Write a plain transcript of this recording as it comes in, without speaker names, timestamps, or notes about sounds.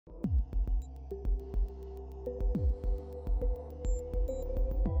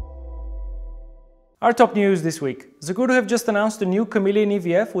Our top news this week. Zacuto have just announced a new Kameleon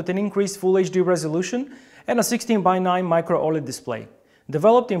EVF with an increased Full HD resolution and a 16:9 micro OLED display.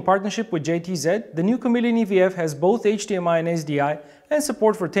 Developed in partnership with JTZ, the new Kameleon EVF has both HDMI and SDI and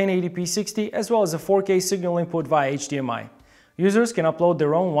support for 1080p 60 as well as a 4K signal input via HDMI. Users can upload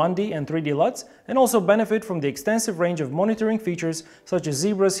their own 1D and 3D LUTs and also benefit from the extensive range of monitoring features such as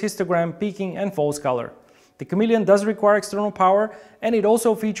zebras, histogram, peaking and false color. The Kameleon does require external power, and it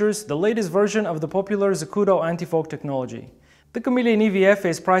also features the latest version of the popular Zacuto anti-fog technology. The Kameleon EVF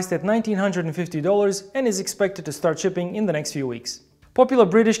is priced at $1,950 and is expected to start shipping in the next few weeks. Popular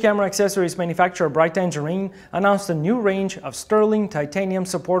British camera accessories manufacturer Bright Tangerine announced a new range of sterling titanium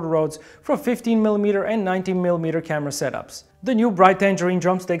support rods for 15mm and 19mm camera setups. The new Bright Tangerine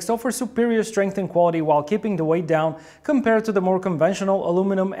Drumstix offers superior strength and quality while keeping the weight down compared to the more conventional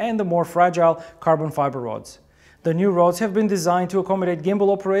aluminum and the more fragile carbon fiber rods. The new rods have been designed to accommodate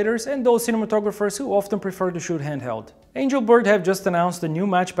gimbal operators and those cinematographers who often prefer to shoot handheld. Angelbird have just announced a new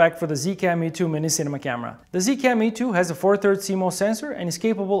match pack for the Zcam E2 mini cinema camera. The Zcam E2 has a 4/3 CMOS sensor and is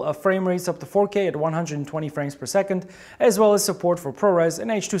capable of frame rates up to 4K at 120 frames per second, as well as support for ProRes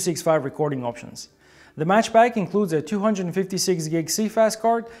and H.265 recording options. The match pack includes a 256GB CFast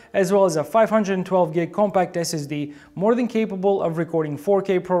card, as well as a 512GB compact SSD, more than capable of recording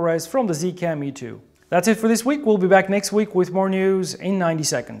 4K ProRes from the Zcam E2. That's it for this week. We'll be back next week with more news in 90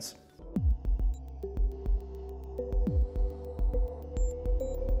 seconds.